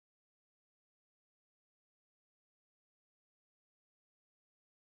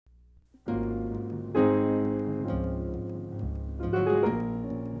Hi,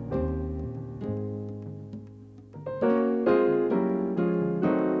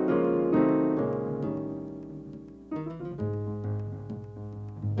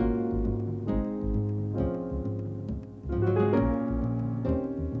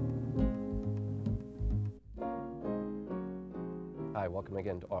 welcome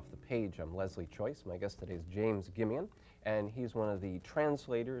again to Off the Page. I'm Leslie Choice. My guest today is James Gimeon, and he's one of the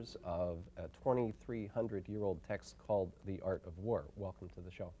translators of a 2,300-year-old text called The Art of War. Welcome to the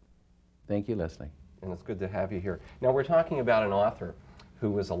show. Thank you, Leslie. And it's good to have you here. Now, we're talking about an author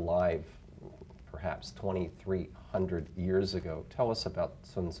who was alive perhaps 2,300 years ago. Tell us about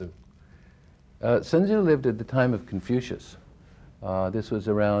Sun Tzu. Sun Tzu lived at the time of Confucius. This was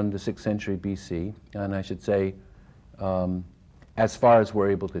around the 6th century BC, and I should say as far as we're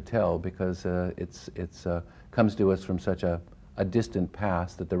able to tell, because it's comes to us from such a distant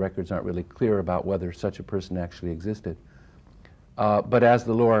past that the records aren't really clear about whether such a person actually existed. But as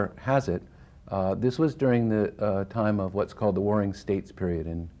the lore has it, this was during the time of what's called the Warring States period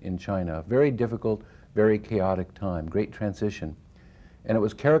in China. Very difficult, very chaotic time, great transition. And it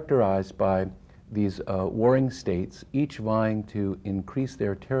was characterized by these warring states, each vying to increase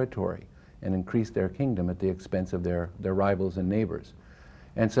their territory and increase their kingdom at the expense of their rivals and neighbors.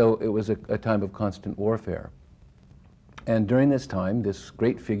 And so it was a time of constant warfare. And during this time, this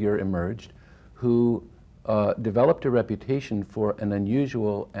great figure emerged who developed a reputation for an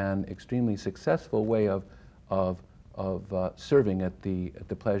unusual and extremely successful way of serving at the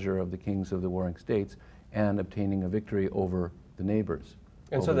pleasure of the kings of the warring states and obtaining a victory over the neighbors.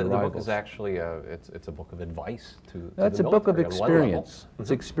 And so the book is actually it's a book of advice to That's the a book of military on one level. experience.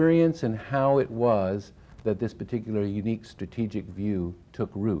 It's experience in how it was that this particular unique strategic view took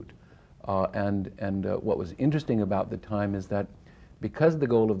root. And what was interesting about the time is that because the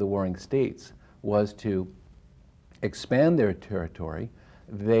goal of the warring states was to expand their territory,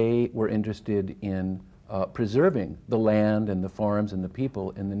 they were interested in preserving the land and the farms and the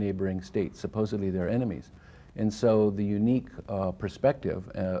people in the neighboring states, supposedly their enemies. And so the unique perspective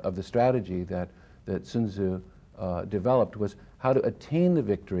of the strategy that Sun Tzu developed was how to attain the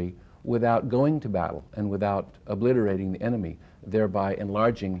victory without going to battle and without obliterating the enemy, thereby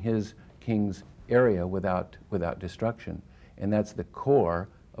enlarging his king's area without destruction. And that's the core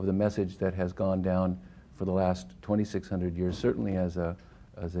of the message that has gone down for the last 2,600 years, certainly as a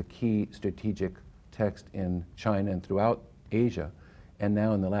key strategic text in China and throughout Asia, and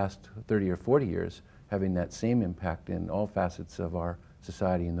now in the last 30 or 40 years, having that same impact in all facets of our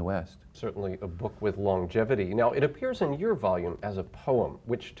society in the West. Certainly a book with longevity. Now, it appears in your volume as a poem,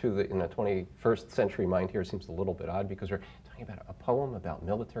 which in a 21st century mind here seems a little bit odd because we're talking about a poem about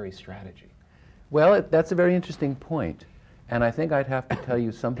military strategy. Well, that's a very interesting point. And I think I'd have to tell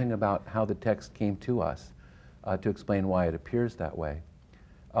you something about how the text came to us to explain why it appears that way.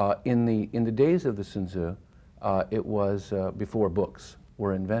 In the days of the Sun Tzu, it was before books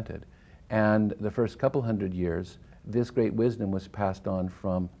were invented. And the first couple hundred years, this great wisdom was passed on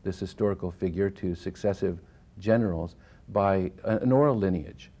from this historical figure to successive generals by an oral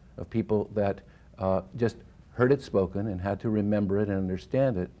lineage of people that just heard it spoken and had to remember it and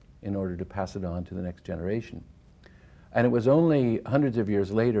understand it in order to pass it on to the next generation. And it was only hundreds of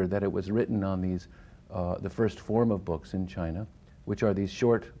years later that it was written on these, the first form of books in China, which are these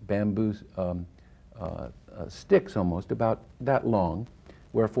short bamboo sticks almost, about that long,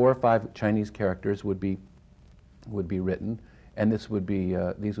 where 4 or 5 Chinese characters would be written, and these would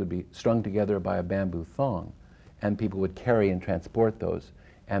be strung together by a bamboo thong, and people would carry and transport those,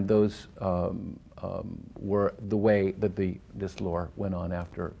 and those were the way that this lore went on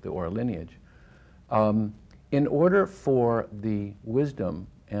after the oral lineage. In order for the wisdom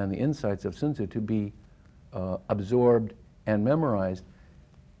and the insights of Sun Tzu to be absorbed and memorized,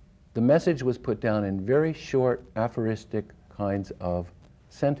 the message was put down in very short aphoristic kinds of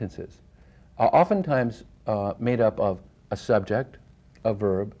sentences, oftentimes made up of a subject, a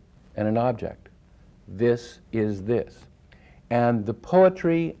verb, and an object. This is this. And the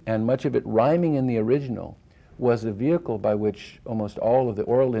poetry, and much of it rhyming in the original, was the vehicle by which almost all of the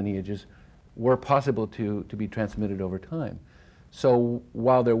oral lineages were possible to be transmitted over time. So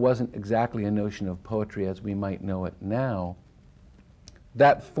while there wasn't exactly a notion of poetry as we might know it now,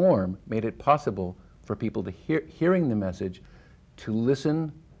 that form made it possible for people to hearing the message to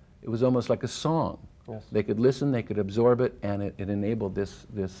listen. It was almost like a song. Yes. They could listen, they could absorb it, and it enabled this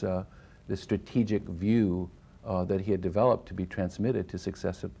strategic view that he had developed to be transmitted to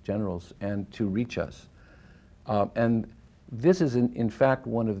successive generals and to reach us. And this is in fact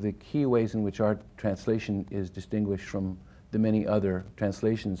one of the key ways in which our translation is distinguished from the many other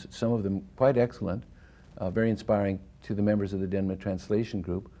translations, some of them quite excellent, very inspiring to the members of the Denma Translation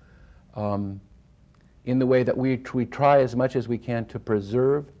Group, in the way that we try as much as we can to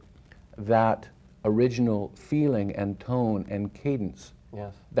preserve that original feeling and tone and cadence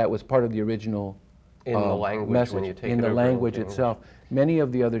that was part of the original in the language message, when you take in it the over language into itself. Many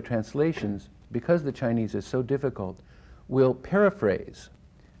of the other translations, because the Chinese is so difficult, will paraphrase,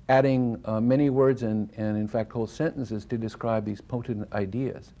 adding many words and in fact whole sentences to describe these potent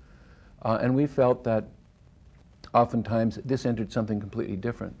ideas. And we felt that oftentimes this entered something completely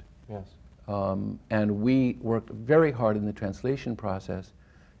different. Yes. And we worked very hard in the translation process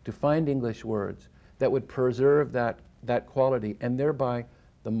to find English words that would preserve that quality, and thereby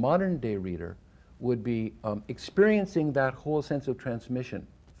the modern day reader would be experiencing that whole sense of transmission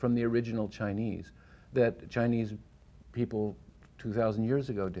from the original Chinese that Chinese people 2,000 years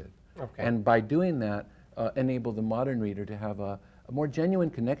ago did. Okay. And by doing that, enable the modern reader to have a more genuine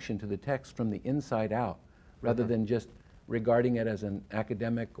connection to the text from the inside out, rather than just regarding it as an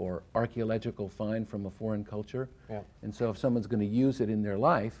academic or archaeological find from a foreign culture. Yeah. And so if someone's going to use it in their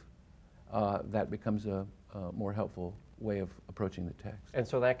life, that becomes a more helpful way of approaching the text. And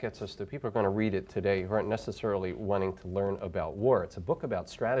so that gets us to people are going to read it today who aren't necessarily wanting to learn about war. It's a book about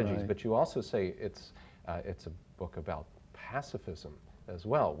strategies, Right. but you also say it's a book about pacifism as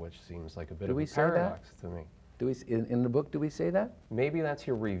well, which seems like a bit Do of we a say that? paradox to me. Do we, in the book, do we say that? Maybe that's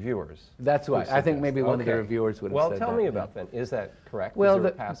your reviewers. That's who why. I think suggest- maybe one of the Okay. reviewers would have Well, said that. tell me yeah. about that. Is that correct? Well, Is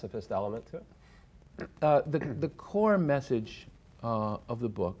there a the- pacifist element to it? The core message of the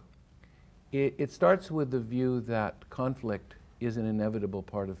book, it starts with the view that conflict is an inevitable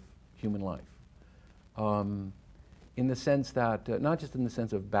part of human life. In the sense that, not just in the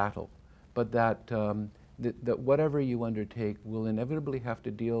sense of battle, but that, that whatever you undertake will inevitably have to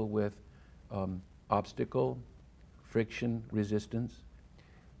deal with obstacle, friction, resistance.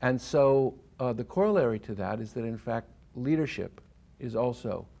 And so the corollary to that is that in fact leadership is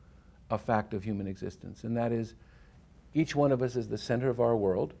also a fact of human existence, and that is each one of us is the center of our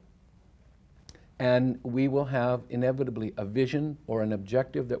world, and we will have inevitably a vision or an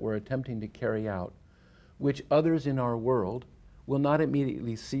objective that we're attempting to carry out, which others in our world will not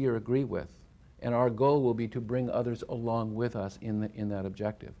immediately see or agree with, and our goal will be to bring others along with us in that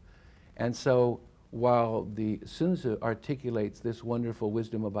objective. And so while the Sun Tzu articulates this wonderful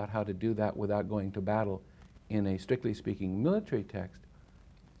wisdom about how to do that without going to battle in a strictly speaking military text,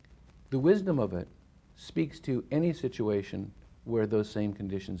 the wisdom of it speaks to any situation where those same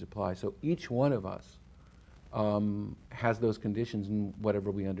conditions apply. So each one of us has those conditions in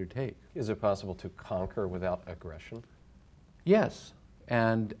whatever we undertake. Is it possible to conquer without aggression? Yes,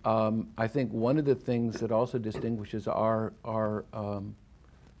 and I think one of the things that also distinguishes our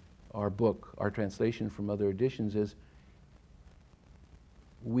book, our translation from other editions, is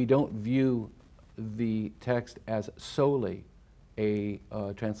we don't view the text as solely a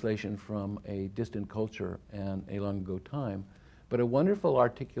translation from a distant culture and a long ago time, but a wonderful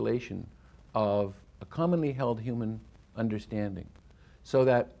articulation of a commonly held human understanding. So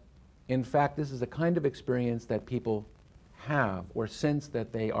that, in fact, this is a kind of experience that people have or sense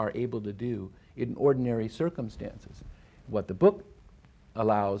that they are able to do in ordinary circumstances. What the book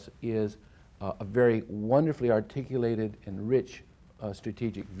allows is a very wonderfully articulated and rich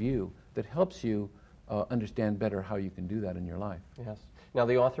strategic view that helps you understand better how you can do that in your life. Yes. Now,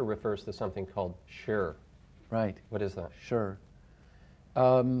 the author refers to something called sure. Right. What is that? Sure.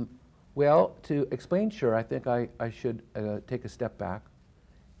 Well, to explain sure, I think I should take a step back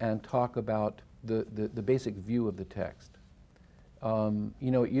and talk about the basic view of the text. You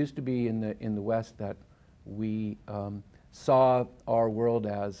know, it used to be in the West that we saw our world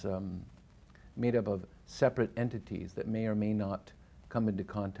as made up of separate entities that may or may not come into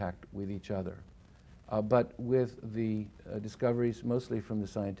contact with each other. But with the discoveries, mostly from the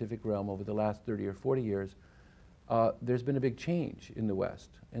scientific realm over the last 30 or 40 years, there's been a big change in the West,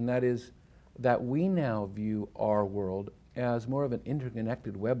 and that is that we now view our world as more of an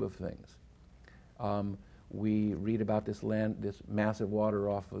interconnected web of things. We read about this massive water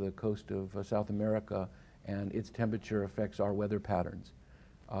off of the coast of South America, and its temperature affects our weather patterns.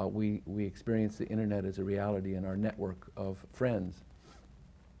 We experience the internet as a reality in our network of friends.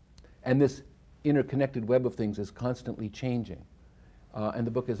 And this interconnected web of things is constantly changing. And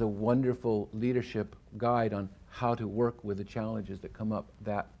the book is a wonderful leadership guide on how to work with the challenges that come up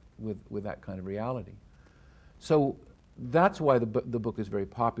with that kind of reality. So that's why the book is very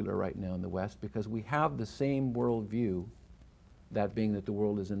popular right now in the West, because we have the same worldview, that being that the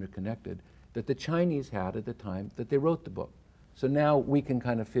world is interconnected, that the Chinese had at the time that they wrote the book. So now we can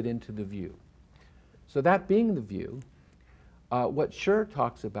kind of fit into the view. So that being the view, What Schur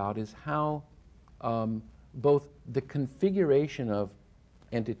talks about is how both the configuration of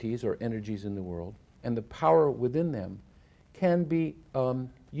entities or energies in the world and the power within them can be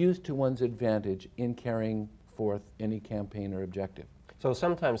used to one's advantage in carrying forth any campaign or objective. So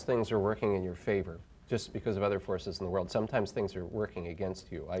sometimes things are working in your favor just because of other forces in the world. Sometimes things are working against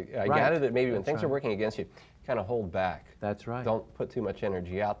you. I gather that maybe when things are working against you, kind of hold back. That's right. Don't put too much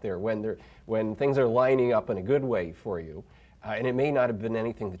energy out there when things are lining up in a good way for you. And it may not have been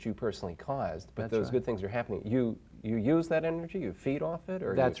anything that you personally caused, but those good things are happening. You use that energy, you feed off it,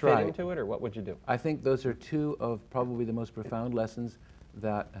 or you fit into it, or what would you do? I think those are two of probably the most profound lessons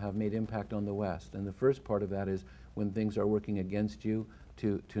that have made impact on the West. And the first part of that is when things are working against you,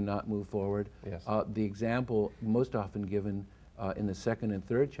 to not move forward. Yes. The example most often given in the second and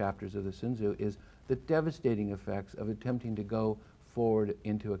third chapters of the Sun Tzu is the devastating effects of attempting to go forward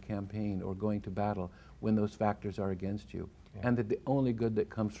into a campaign or going to battle when those factors are against you. Yeah. And that the only good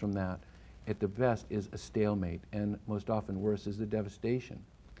that comes from that, at the best, is a stalemate, and most often worse is the devastation.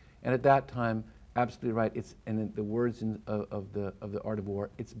 And at that time, absolutely right, and in the words of the Art of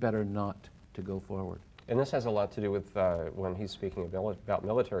War, it's better not to go forward. And this has a lot to do with when he's speaking about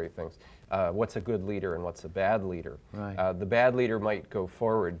military things. What's a good leader and what's a bad leader? Right. The bad leader might go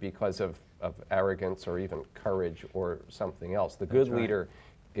forward because of arrogance or even courage or something else. The good leader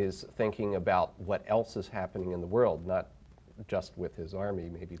is thinking about what else is happening in the world, not just with his army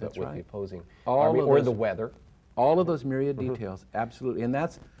maybe, but with the opposing army or the weather. All of those myriad details, absolutely. And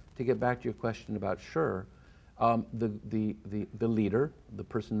that's, to get back to your question about Schur, the leader, the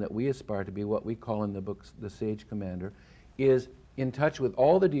person that we aspire to be, what we call in the books the sage commander, is in touch with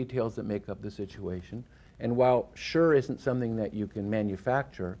all the details that make up the situation. And while Schur isn't something that you can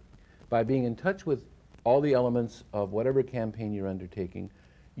manufacture, by being in touch with all the elements of whatever campaign you're undertaking,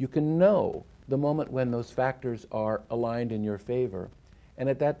 you can know the moment when those factors are aligned in your favor. And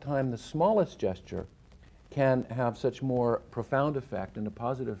at that time, the smallest gesture can have such more profound effect and a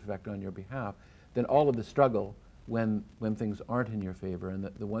positive effect on your behalf than all of the struggle when things aren't in your favor. And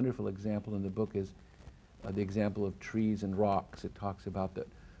the wonderful example in the book is the example of trees and rocks. It talks about that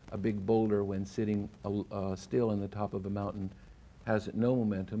a big boulder, when sitting still on the top of a mountain, has no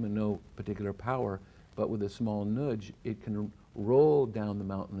momentum and no particular power, but with a small nudge, it can roll down the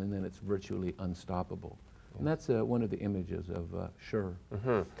mountain, and then it's virtually unstoppable. And that's one of the images of Schur.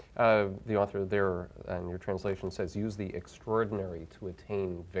 The author there, and your translation says, use the extraordinary to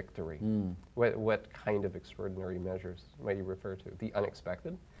attain victory. What kind of extraordinary measures might you refer to? The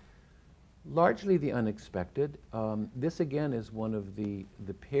unexpected? Largely the unexpected. This again is one of the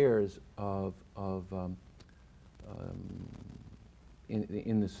pairs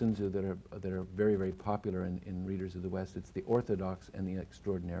in the Sun Tzu that are very, very popular in readers of the West. It's the orthodox and the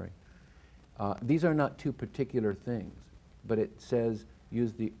extraordinary. These are not two particular things, but it says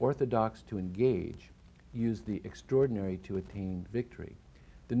use the orthodox to engage, use the extraordinary to attain victory.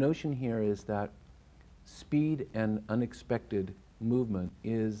 The notion here is that speed and unexpected movement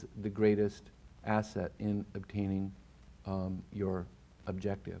is the greatest asset in obtaining your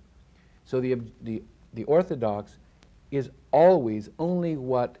objective. So the orthodox is always only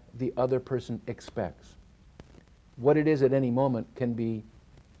what the other person expects. What it is at any moment can be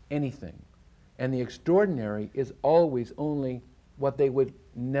anything. And the extraordinary is always only what they would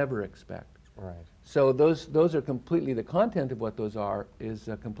never expect. Right. So those are completely, the content of what those are is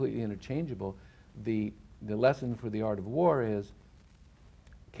completely interchangeable. The lesson for the Art of War is,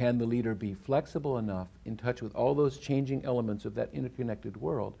 can the leader be flexible enough, in touch with all those changing elements of that interconnected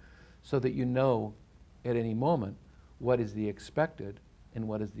world, so that you know at any moment what is the expected and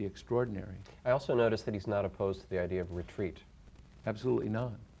what is the extraordinary. I also noticed that he's not opposed to the idea of retreat. Absolutely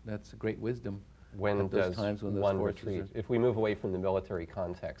not. That's a great wisdom. When does one retreat? If we move away from the military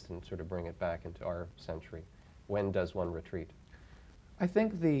context and sort of bring it back into our century, when does one retreat? I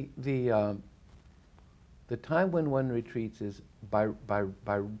think the time when one retreats is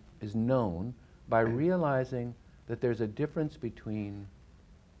known by realizing that there's a difference between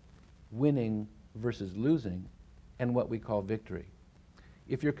winning versus losing and what we call victory.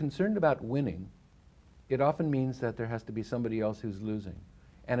 If you're concerned about winning, it often means that there has to be somebody else who's losing.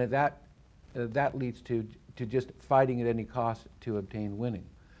 And that leads to just fighting at any cost to obtain winning.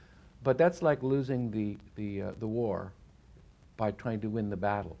 But that's like losing the war by trying to win the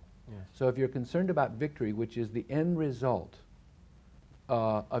battle. Yes. So if you're concerned about victory, which is the end result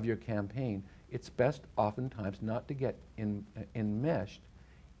of your campaign, it's best oftentimes not to get enmeshed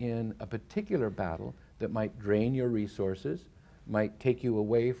in a particular battle that might drain your resources, might take you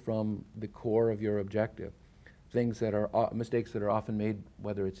away from the core of your objective. Things that are mistakes that are often made,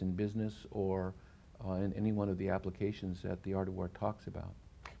 whether it's in business or in any one of the applications that the art of war talks about.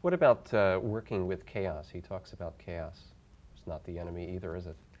 What about working with chaos? He talks about chaos. It's not the enemy either, is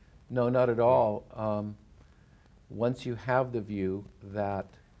it? No, not at all. Once you have the view that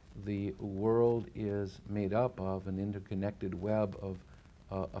the world is made up of an interconnected web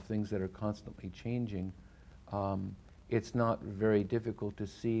of things that are constantly changing, it's not very difficult to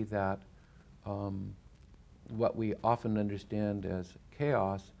see that what we often understand as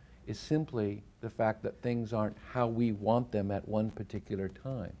chaos is simply the fact that things aren't how we want them at one particular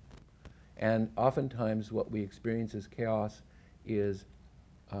time. And oftentimes what we experience as chaos is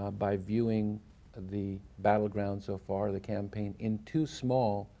by viewing the battleground so far, the campaign, in too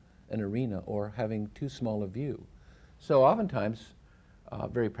small an arena or having too small a view. So oftentimes,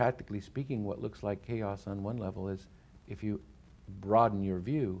 very practically speaking, what looks like chaos on one level is, if you broaden your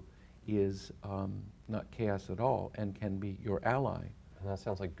view, is not chaos at all and can be your ally. And that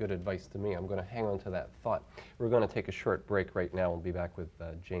sounds like good advice to me. I'm going to hang on to that thought. We're going to take a short break right now. We'll be back with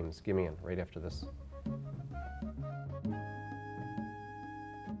James Gimeon right after this.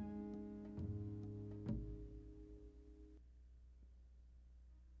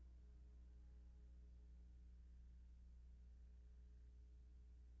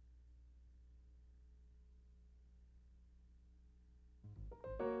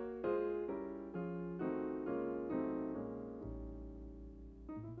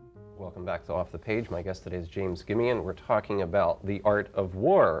 Welcome back to Off the Page. My guest today is James Gimeon. We're talking about The Art of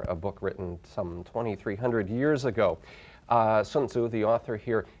War, a book written some 2,300 years ago. Sun Tzu, the author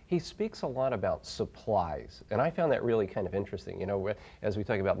here, he speaks a lot about supplies, and I found that really kind of interesting. You know, as we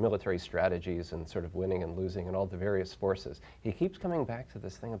talk about military strategies and sort of winning and losing and all the various forces, he keeps coming back to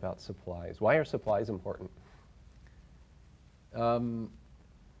this thing about supplies. Why are supplies important?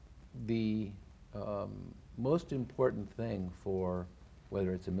 The most important thing for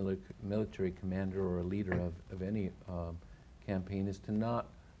whether it's a military commander or a leader of any campaign is to not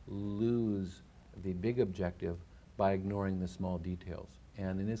lose the big objective by ignoring the small details.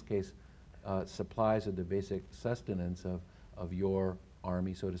 And in this case, supplies are the basic sustenance of your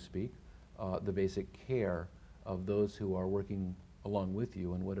army, so to speak, the basic care of those who are working along with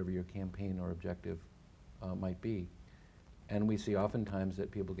you in whatever your campaign or objective might be. And we see oftentimes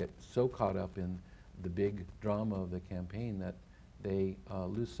that people get so caught up in the big drama of the campaign that they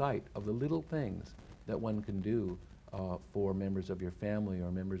lose sight of the little things that one can do for members of your family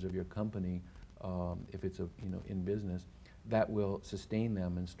or members of your company, if it's in business, that will sustain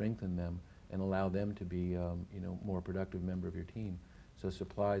them and strengthen them and allow them to be more productive member of your team. So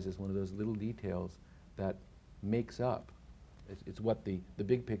supplies is one of those little details that makes up. It's what the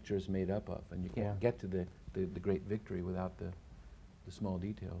big picture is made up of, and you can't get to the great victory without the small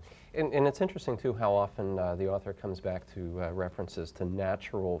details. And it's interesting, too, how often the author comes back to references to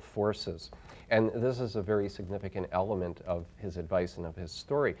natural forces. And this is a very significant element of his advice and of his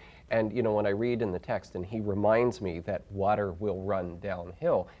story. And, you know, when I read in the text and he reminds me that water will run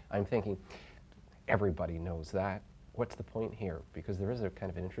downhill, I'm thinking, everybody knows that. What's the point here? Because there is a kind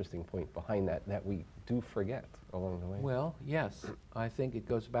of an interesting point behind that we do forget along the way. Well, yes. I think it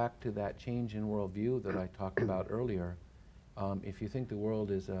goes back to that change in worldview that I talked about earlier. If you think the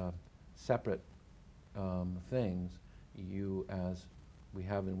world is separate things, you, as we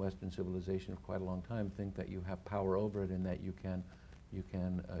have in Western civilization for quite a long time, think that you have power over it and that you can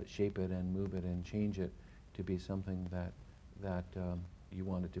shape it and move it and change it to be something that you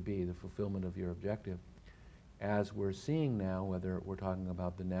want it to be, the fulfillment of your objective. As we're seeing now, whether we're talking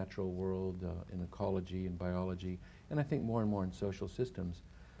about the natural world in ecology and biology, and I think more and more in social systems,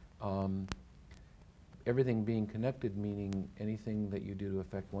 everything being connected, meaning anything that you do to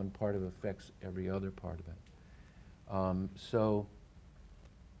affect one part of it affects every other part of it. So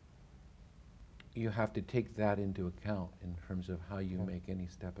you have to take that into account in terms of how you make any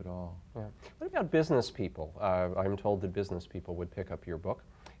step at all. Yeah. What about business people? I'm told that business people would pick up your book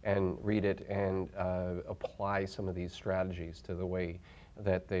and read it and apply some of these strategies to the way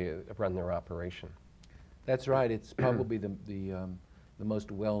that they run their operation. That's right. It's probably the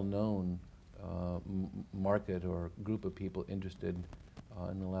most well-known market or group of people interested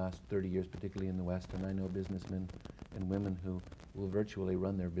in the last 30 years, particularly in the West. And I know businessmen and women who will virtually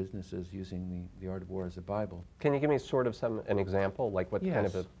run their businesses using the Art of War as a Bible. Can you give me sort of an example, like what kind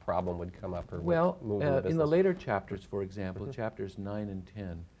of a problem would come up, or well, what move in the business? In the later chapters, for example, chapters 9 and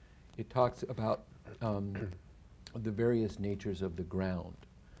 10, it talks about the various natures of the ground.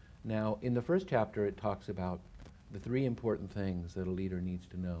 Now, in the first chapter, it talks about the 3 important things that a leader needs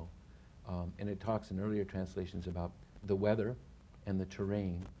to know. And it talks in earlier translations about the weather and the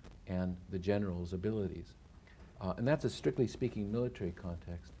terrain and the general's abilities. And that's a strictly speaking military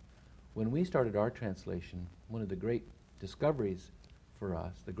context. When we started our translation, one of the great discoveries for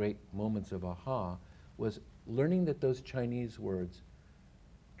us, the great moments of aha, was learning that those Chinese words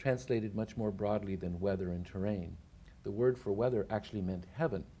translated much more broadly than weather and terrain. The word for weather actually meant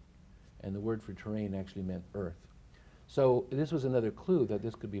heaven, and the word for terrain actually meant earth. So this was another clue that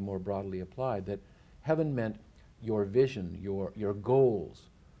this could be more broadly applied, that heaven meant your vision, your goals.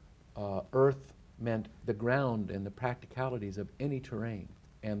 Earth meant the ground and the practicalities of any terrain.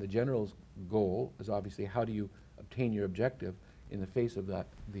 And the general's goal is obviously how do you obtain your objective in the face of that,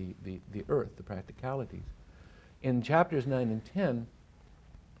 the earth, the practicalities. In chapters 9 and 10,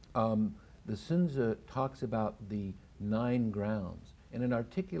 the Sun Tzu talks about the 9 grounds, and it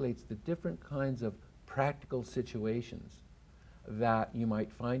articulates the different kinds of practical situations that you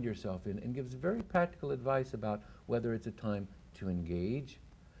might find yourself in, and gives very practical advice about whether it's a time to engage,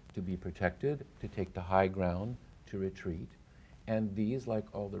 to be protected, to take the high ground, to retreat. And these, like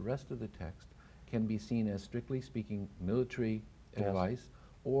all the rest of the text, can be seen as strictly speaking military advice,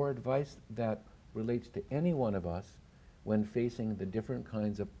 or advice that relates to any one of us when facing the different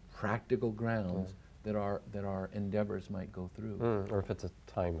kinds of practical grounds that our endeavors might go through. Or if it's a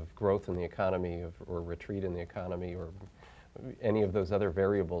time of growth in the economy, or retreat in the economy, or any of those other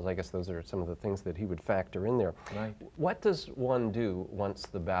variables. I guess those are some of the things that he would factor in there. Right. What does one do once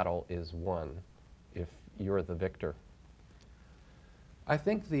the battle is won, if you're the victor? I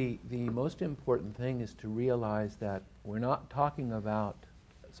think the most important thing is to realize that we're not talking about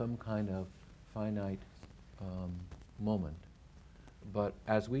some kind of finite moment, but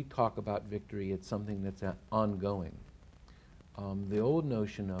as we talk about victory, it's something that's ongoing. The old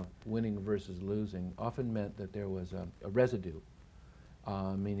notion of winning versus losing often meant that there was a residue,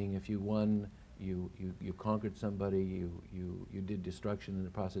 meaning if you won, you conquered somebody, you did destruction in the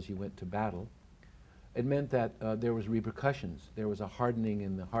process, you went to battle. It meant that there was repercussions. There was a hardening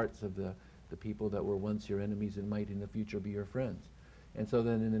in the hearts of the people that were once your enemies and might in the future be your friends. And so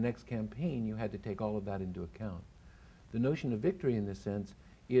then in the next campaign, you had to take all of that into account. The notion of victory in this sense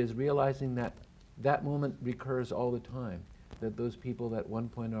is realizing that that moment recurs all the time, that those people that at one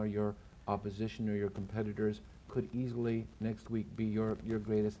point are your opposition or your competitors could easily next week be your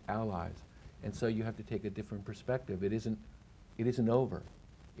greatest allies. And so you have to take a different perspective. It isn't over.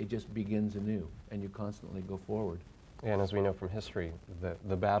 It just begins anew, and you constantly go forward. And as we know from history,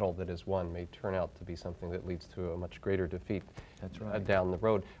 the battle that is won may turn out to be something that leads to a much greater defeat. That's right. Down the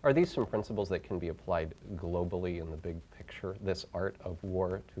road. Are these some principles that can be applied globally in the big picture, this art of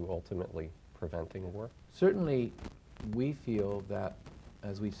war to ultimately preventing war? Certainly, we feel that,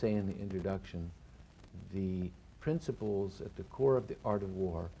 as we say in the introduction, the principles at the core of the art of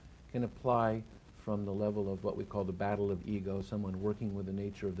war can apply from the level of what we call the battle of ego, someone working with the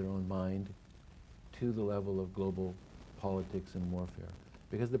nature of their own mind, to the level of global politics and warfare.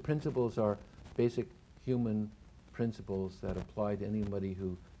 Because the principles are basic human principles that apply to anybody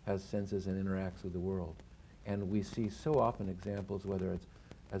who has senses and interacts with the world. And we see so often examples, whether it's,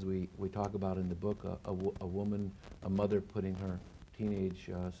 as we talk about in the book, a woman, a mother putting her teenage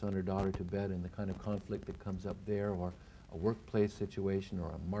son or daughter to bed and the kind of conflict that comes up there, or a workplace situation, or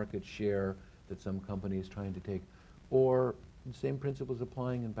a market share that some company is trying to take, or the same principles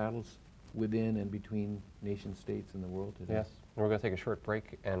applying in battles within and between nation states in the world today. Yes. And we're going to take a short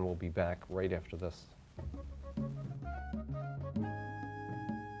break, and we'll be back right after this.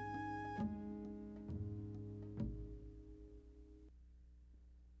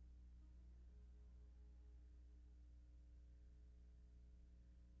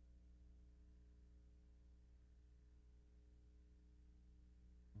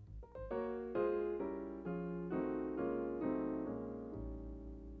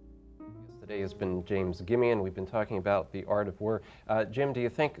 Today has been James Gimeon. We've been talking about the art of war. Jim, do you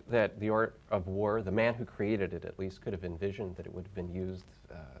think that the art of war, the man who created it at least, could have envisioned that it would have been used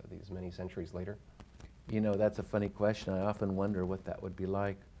these many centuries later? You know, that's a funny question. I often wonder what that would be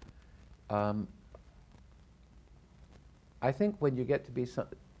like. I think when you get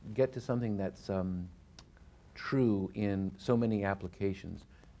to something that's true in so many applications,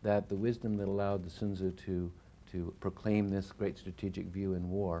 that the wisdom that allowed the Sun Tzu to proclaim this great strategic view in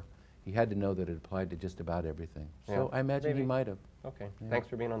war, he had to know that it applied to just about everything. Yeah. So I imagine he might have. Okay. Yeah. Thanks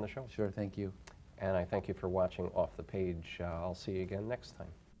for being on the show. Sure, thank you. And I thank you for watching Off the Page. I'll see you again next time.